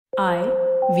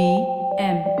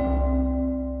IVM.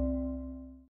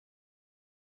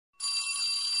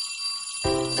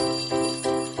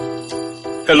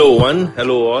 Hello one,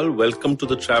 hello all, welcome to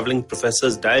the Traveling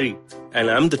Professor's Diary, and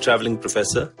I'm the Traveling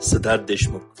Professor, Siddharth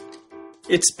Deshmukh.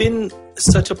 It's been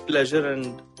such a pleasure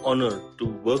and honor to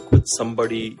work with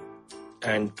somebody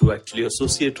and to actually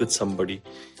associate with somebody,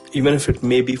 even if it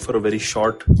may be for a very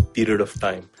short period of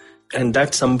time. And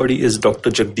that somebody is Dr.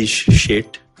 Jagdish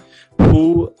Sheth,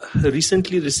 who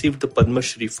recently received the Padma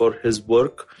Shri for his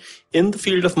work in the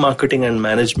field of marketing and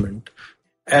management.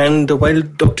 And while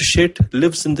Dr. Sheth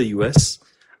lives in the US,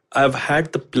 I've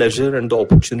had the pleasure and the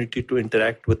opportunity to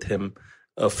interact with him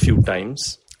a few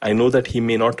times. I know that he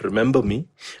may not remember me,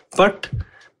 but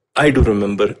I do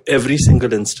remember every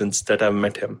single instance that I've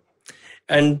met him.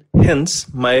 And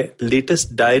hence, my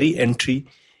latest diary entry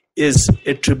is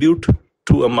a tribute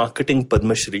to a marketing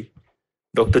Padma Shri,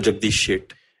 Dr. Jagdish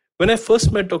Sheth. When I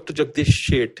first met Dr. Jagdish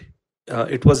Sheth,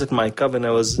 it was at MICA when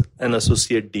I was an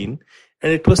associate dean.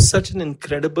 And it was such an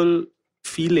incredible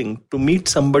feeling to meet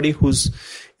somebody who's,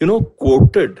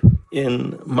 quoted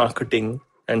in marketing,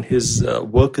 and his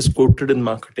work is quoted in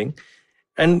marketing.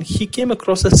 And he came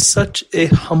across as such a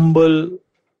humble,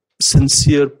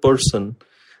 sincere person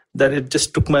that it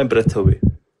just took my breath away.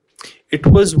 It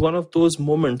was one of those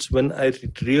moments when I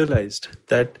realized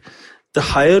that the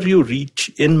higher you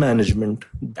reach in management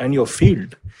and your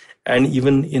field, and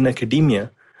even in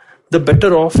academia, the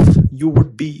better off you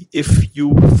would be if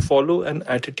you follow an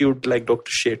attitude like Dr.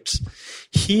 Sheth's.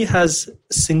 He has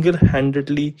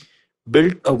single-handedly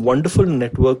built a wonderful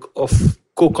network of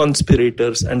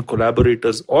co-conspirators and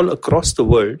collaborators all across the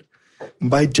world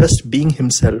by just being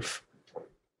himself,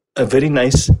 a very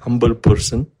nice, humble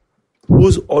person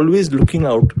who's always looking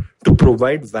out to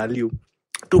provide value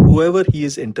to whoever he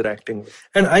is interacting with.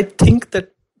 And I think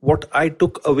that what I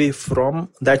took away from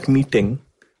that meeting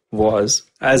was,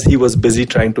 as he was busy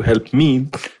trying to help me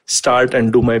start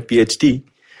and do my PhD,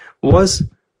 was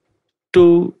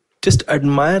to just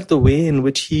admire the way in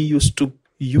which he used to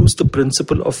use the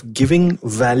principle of giving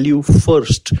value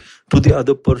first to the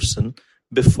other person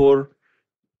before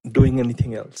doing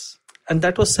anything else. And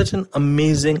that was such an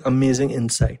amazing, amazing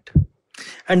insight.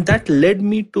 And that led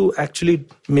me to actually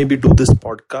maybe do this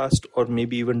podcast, or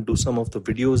maybe even do some of the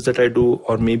videos that I do,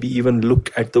 or maybe even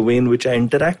look at the way in which I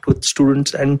interact with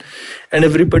students and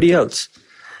everybody else.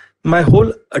 My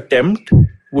whole attempt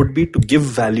would be to give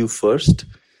value first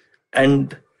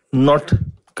and not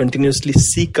continuously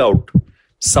seek out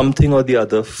something or the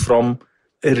other from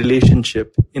a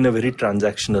relationship in a very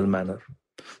transactional manner.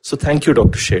 So thank you,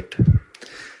 Dr. Sheth.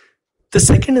 The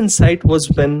second insight was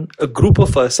when a group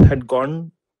of us had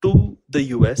gone to the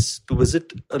US to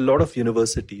visit a lot of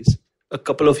universities a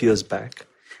couple of years back.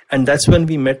 And that's when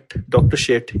we met Dr.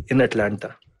 Sheth in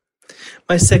Atlanta.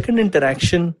 My second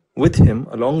interaction with him,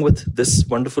 along with this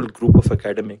wonderful group of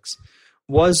academics,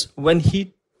 was when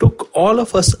he took all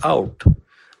of us out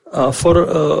for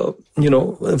a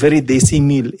very desi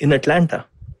meal in Atlanta.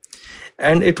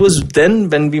 And it was then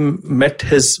when we met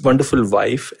his wonderful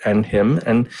wife and him,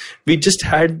 and we just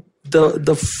had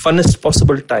the funnest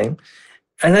possible time.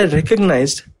 And I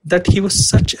recognized that he was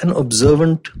such an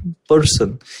observant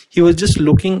person. He was just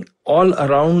looking all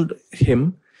around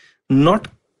him, not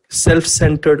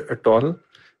self-centered at all,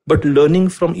 but learning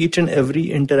from each and every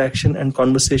interaction and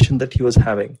conversation that he was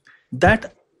having.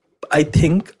 That, I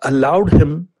think, allowed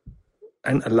him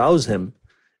and allows him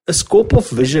a scope of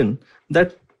vision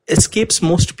that escapes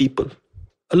most people.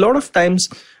 A lot of times,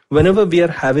 whenever we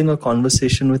are having a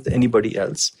conversation with anybody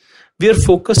else, we are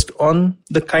focused on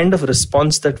the kind of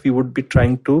response that we would be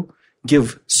trying to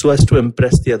give so as to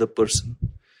impress the other person.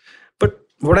 But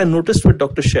what I noticed with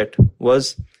Dr. Sheth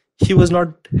was he was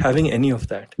not having any of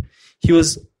that. He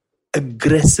was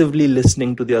aggressively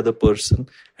listening to the other person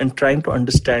and trying to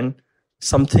understand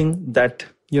something that,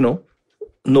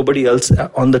 nobody else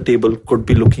on the table could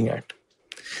be looking at.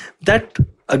 That,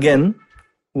 again,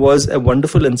 was a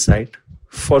wonderful insight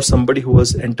for somebody who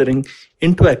was entering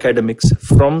into academics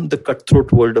from the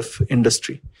cutthroat world of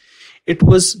industry. It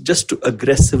was just to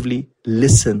aggressively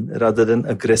listen rather than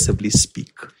aggressively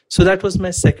speak. So that was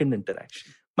my second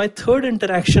interaction. My third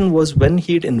interaction was when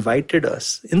he'd invited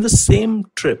us in the same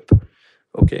trip,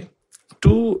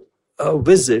 to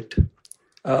visit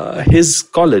his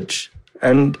college.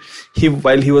 And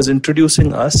while he was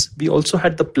introducing us, we also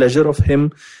had the pleasure of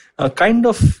him kind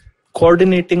of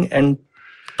coordinating and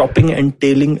topping and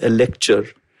tailing a lecture,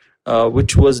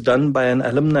 which was done by an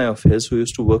alumni of his who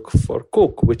used to work for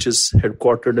Coke, which is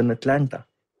headquartered in Atlanta.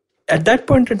 At that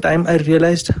point in time, I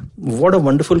realized what a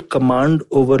wonderful command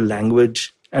over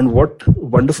language and what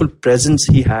wonderful presence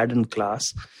he had in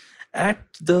class at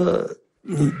the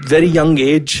very young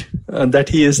age that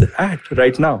he is at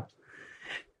right now.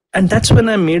 And that's when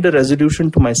I made a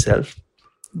resolution to myself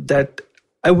that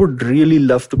I would really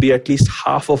love to be at least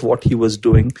half of what he was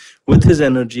doing with his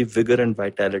energy, vigor, and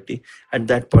vitality at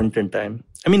that point in time.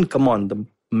 I mean, come on, the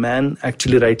man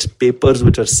actually writes papers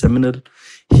which are seminal.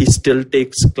 He still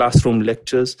takes classroom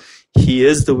lectures. He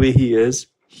is the way he is.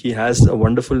 He has a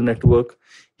wonderful network.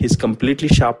 He's completely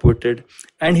sharp-witted,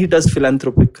 and he does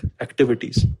philanthropic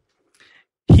activities.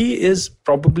 He is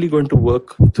probably going to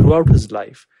work throughout his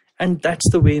life, and that's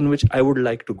the way in which I would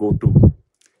like to go to,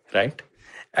 right?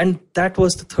 And that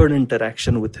was the third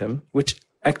interaction with him, which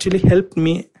actually helped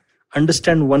me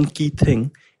understand one key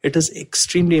thing. It is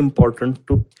extremely important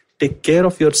to take care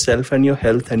of yourself and your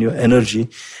health and your energy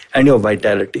and your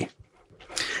vitality.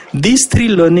 These three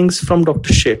learnings from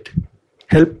Dr. Sheth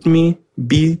helped me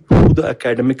be who the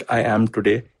academic I am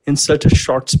today in such a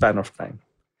short span of time.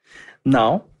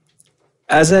 Now,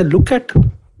 as I look at,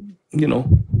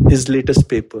 his latest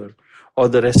paper or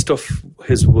the rest of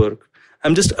his work,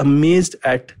 I'm just amazed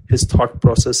at his thought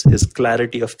process, his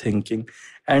clarity of thinking,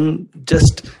 and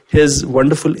just his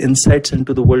wonderful insights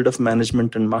into the world of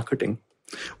management and marketing.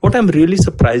 What I'm really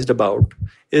surprised about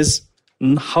is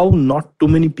how not too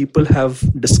many people have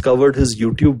discovered his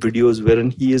YouTube videos wherein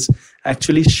he is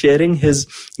actually sharing his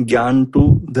gyan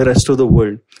to the rest of the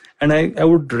world. And I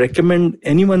would recommend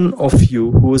anyone of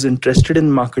you who is interested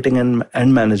in marketing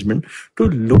and management to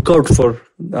look out for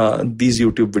these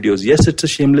YouTube videos. Yes, it's a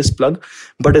shameless plug,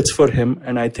 but it's for him.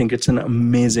 And I think it's an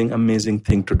amazing, amazing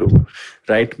thing to do,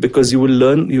 right? Because you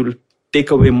will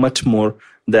take away much more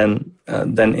than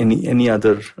any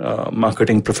other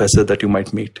marketing professor that you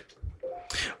might meet.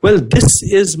 Well, this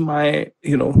is my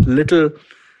little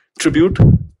tribute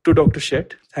to Dr.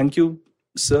 Sheth. Thank you,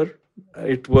 sir.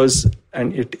 It was,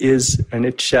 and it is, and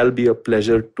it shall be a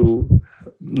pleasure to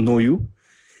know you.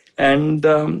 And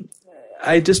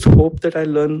I just hope that I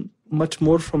learn much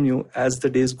more from you as the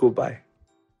days go by.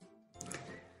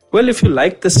 Well, if you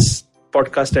like this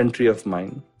podcast entry of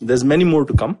mine, there's many more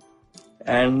to come.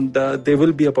 And they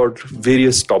will be about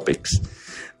various topics.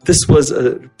 This was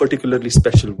a particularly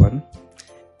special one.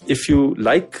 If you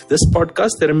like this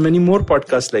podcast, there are many more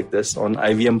podcasts like this on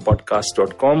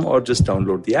ivmpodcast.com or just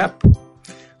download the app.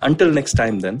 Until next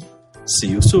time then, see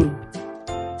you soon.